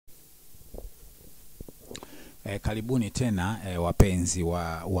Karibuni tena wapenzi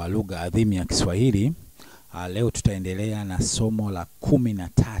wa lugha adhimu ya Kiswahili. Leo tutaendelea na somo la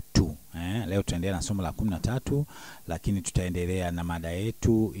 13. Leo tutaendelea na somo la 13, lakini tutaendelea na mada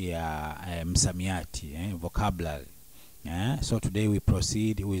yetu ya msamiati, vocabulary. So today we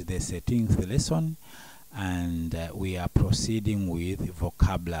proceed with the 13th lesson and we are proceeding with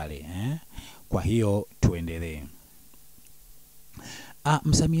vocabulary. Kwa hiyo tuendelee.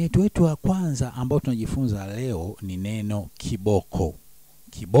 Msamiati wetu wa kwanza ambao tunajifunza leo ni neno kiboko.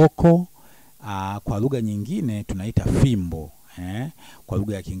 Kiboko kwa lugha nyingine tunaita fimbo. Kwa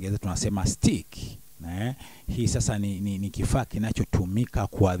lugha ya Kiingereza tunasema stick. Hii sasa ni kifaa kinachotumika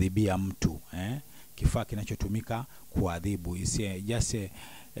kuadhibia mtu. Kifaa kinachotumika kuadhibu. It's just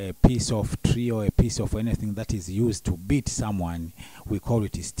a piece of tree or a piece of anything that is used to beat someone. We call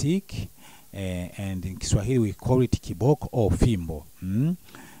it a stick. And in Kiswahili we call it kiboko au fimbo.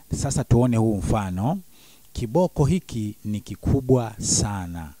 Sasa tuone huu mfano. Kiboko hiki ni kikubwa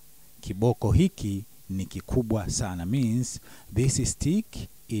sana. Kiboko hiki ni kikubwa sana means this stick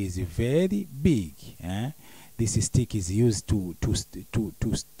is very big. This stick is used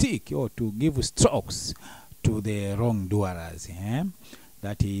to stick or to give strokes to the wrongdoers.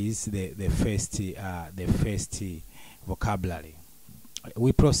 That is the first vocabulary.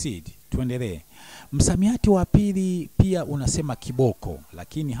 We proceed. Tuendelee. Msamiati wa pili pia unasema kiboko,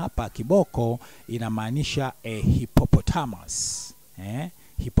 lakini hapa kiboko inamaanisha hippopotamus.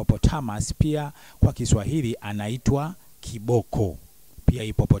 Hippopotamus pia kwa Kiswahili anaitwa kiboko. Pia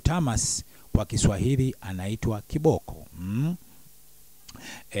hippopotamus kwa Kiswahili anaitwa kiboko.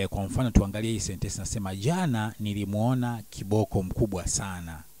 Kwa mfano tuangalie hii sentence, nasema jana nilimuona kiboko mkubwa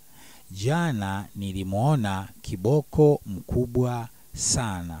sana. Jana nilimuona kiboko mkubwa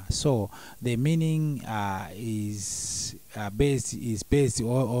sana. So the meaning is based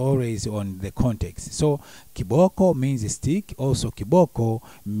always on the context. So kiboko means a stick, also kiboko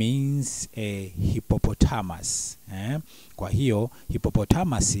means a hippopotamus. Kwa hiyo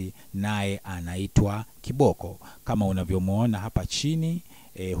hippopotamus naye anaitwa kiboko. Kama unavyomuona hapa chini,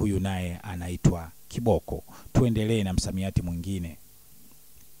 huyu naye anaitwa kiboko. Tuendelee na msamiati mwingine.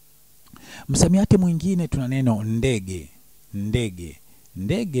 Msamiati mwingine tuna neno ndege.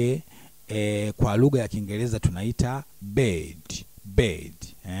 Ndege kwa lugha ya Kiingereza tunaita bird.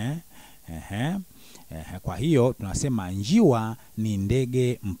 Kwa hiyo tunasema njiwa ni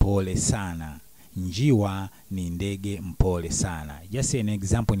ndege mpole sana. Njiwa ni ndege mpole sana. Just an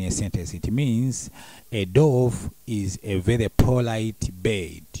example in a sentence. It means a dove is a very polite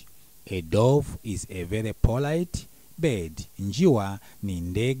bird. A dove is a very polite bird. Njiwa ni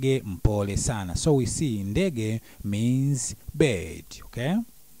ndege mpole sana. So we see ndege means bird. Okay?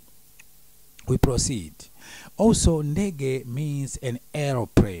 We proceed. Also ndege means an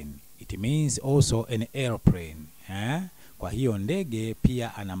aeroplane. It means also an aeroplane. Kwa hiyo ndege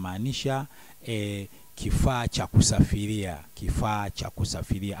pia anamaanisha kifaa cha kusafiria. Kifaa cha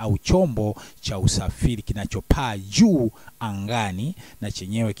kusafiria au chombo cha usafiri kinachopaa juu angani na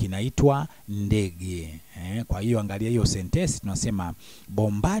chenyewe kinaitwa ndege. Kwa hiyo angalia hiyo sentence, tunasema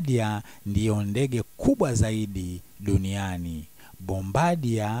Bombardier ndiyo ndege kubwa zaidi duniani.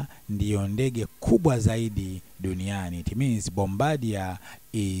 Bombardier ndiyo ndege kubwa zaidi duniani. It means Bombardier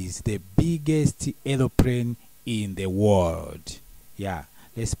is the biggest aeroplane in the world. Yeah,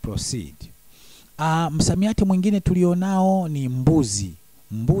 let's proceed. Msamiati mwingine tulionao ni mbuzi.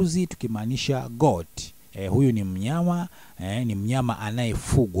 Mbuzi tukimaanisha goat. Huyu ni mnyama, ni mnyama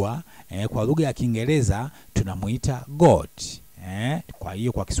anayefugwa. Kwa lugha ya Kiingereza tunamuita goat. Kwa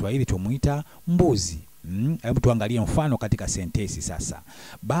hiyo kwa Kiswahili tumuita mbuzi. Hebu tuangalie mfano katika sentensi sasa.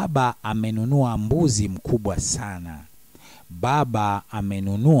 Baba amenunua mbuzi mkubwa sana. Baba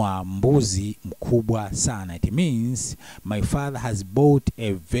amenunua mbuzi mkubwa sana. It means my father has bought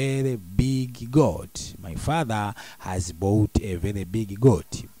a very big goat. My father has bought a very big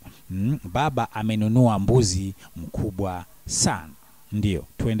goat. Baba amenunua mbuzi mkubwa sana. Ndio,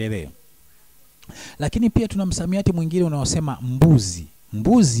 tuendelee. Lakini pia tuna msamiati mwingine unaosema mbuzi.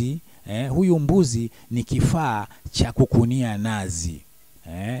 Mbuzi, huyu mbuzi ni kifaa cha kukunia nazi.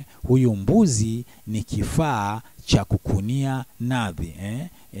 Huyu mbuzi ni kifaa cha kukunia nazi.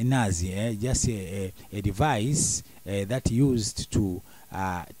 Just a device that used to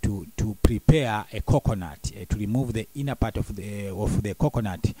prepare a coconut, to remove the inner part of the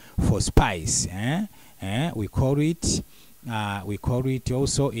coconut for spice. We call it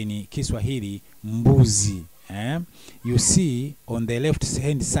also in Kiswahili mbuzi. You see on the left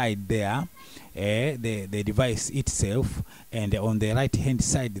hand side there the device itself, and on the right hand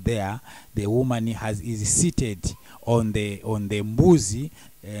side there the woman is seated on the mbuzi,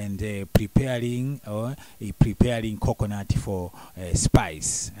 and preparing coconut for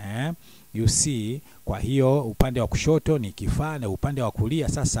spice. You see, kwa hiyo upande wa kushoto ni kifaa na upande wa kulia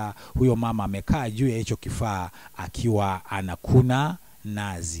sasa huyo mama amekaa juu ya hicho kifaa akiwa anakuna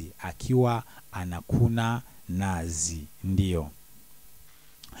nazi, ndio.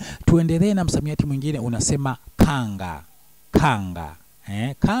 Tuendelee na msamiati mwingine, unasema kanga.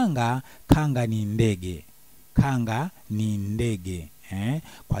 Kanga ni ndege.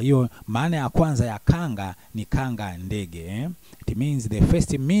 Kwa hiyo maana ya kwanza ya kanga ni kanga ndege. It means the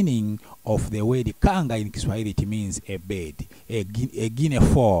first meaning of the word kanga in Kiswahili, it means a bird, a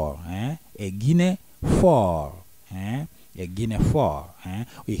guinea-fowl. A guinea-fowl.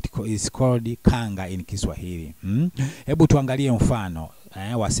 It is called kanga in Kiswahili. Hebu tuangalie mfano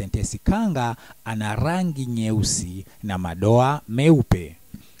wa sentensi. Kanga ana rangi nyeusi na madoa meupe.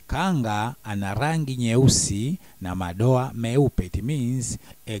 Kanga ana rangi nyeusi na madoa meupe. It means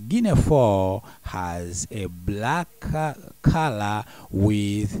a guinea-fowl has a black color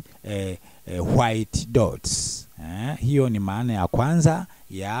with white dots. Hiyo ni maana ya kwanza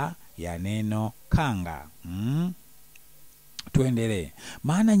ya neno kanga. Tuendelee.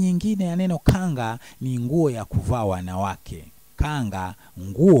 Maana nyingine ya neno kanga ni nguo ya kuvaa wanawake. Kanga,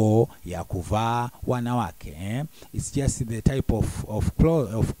 nguo ya kuvaa wanawake. It's just the type of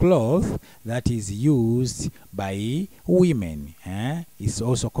cloth that is used by women. It's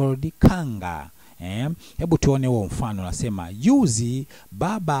also called kanga. Hebu tuone huo mfano. Nasema juzi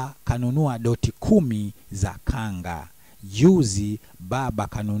baba kanunua doti 10 za kanga. Juzi baba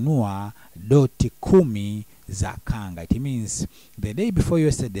kanunua doti 10 za kanga. It means the day before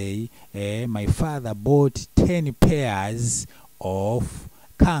yesterday, my father bought 10 pairs of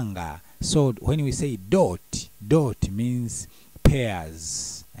kanga. So when we say dot means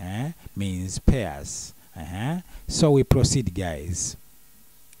pairs. So we proceed, guys.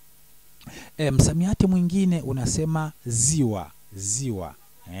 Msamiati mwingine unasema ziwa.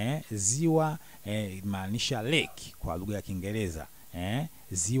 Ziwa maanisha lake kwa lugha ya Kiingereza.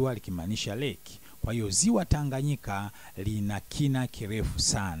 Ziwa likimaanisha lake. Kwa hiyo ziwa Tanganyika lina kina kirefu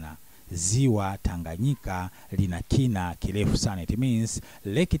sana. Ziwa Tanganyika lina kina kirefu sana. It means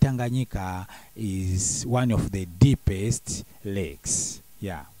Lake Tanganyika is one of the deepest lakes.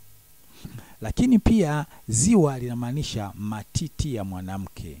 Yeah. Lakini pia ziwa linamaanisha matiti ya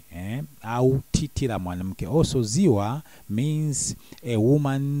mwanamke, au titi la mwanamke. Also ziwa means a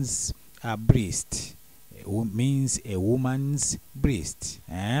woman's breast. Means a woman's breast.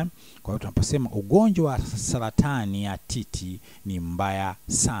 Kwa hiyo tunaposema ugonjwa wa saratani ya titi ni mbaya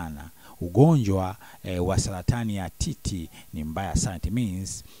sana. Ugonjwa wa saratani ya titi ni mbaya sana. It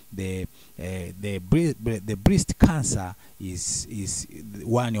means the breast cancer is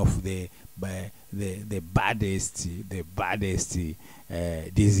one of the baddest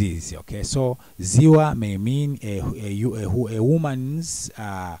disease. Okay, so ziwa may mean a woman's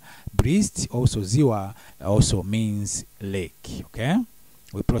breast. Also ziwa also means lake. Okay,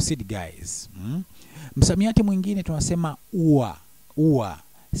 we proceed, guys. Msamiati mwingine tunasema ua,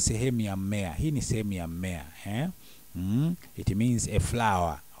 sehemu ya mmea. Hii ni sehemu ya mmea. It means a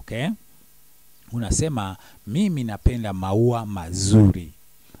flower. Okay, unasema mimi napenda maua mazuri.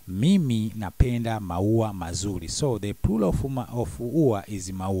 Mimi napenda maua mazuri. So the plural of ua is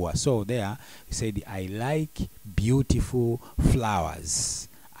maua. So there we said I like beautiful flowers.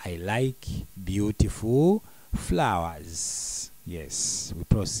 I like beautiful flowers. Yes, we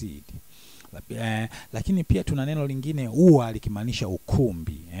proceed. Lakini pia tuna neno lingine ua likimaanisha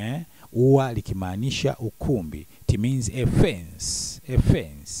ukumbi. Ua likimaanisha ukumbi. It means a fence. A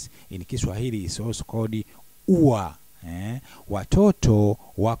fence in Kiswahili is also called ua. Watoto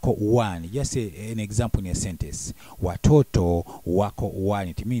wako uani. Just an example in a sentence. Watoto wako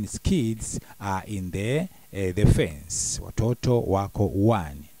uani. It means kids are in the fence. Watoto wako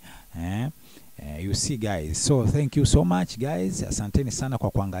uani. You see, guys. So thank you so much, guys. Asanteni sana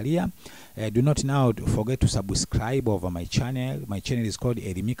kwa kuangalia. Do not now forget to subscribe over my channel. My channel is called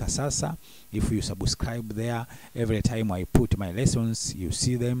Elimika Sasa. If you subscribe there, every time I put my lessons, you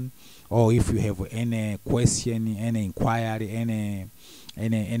see them. Or if you have any question, any inquiry,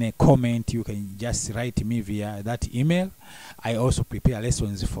 any comment, you can just write me via that email. I also prepare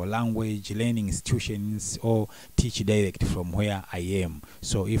lessons for language learning institutions or teach direct from where I am.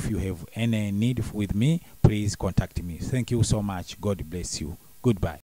 So if you have any need with me, please contact me. Thank you so much. God bless you. Goodbye.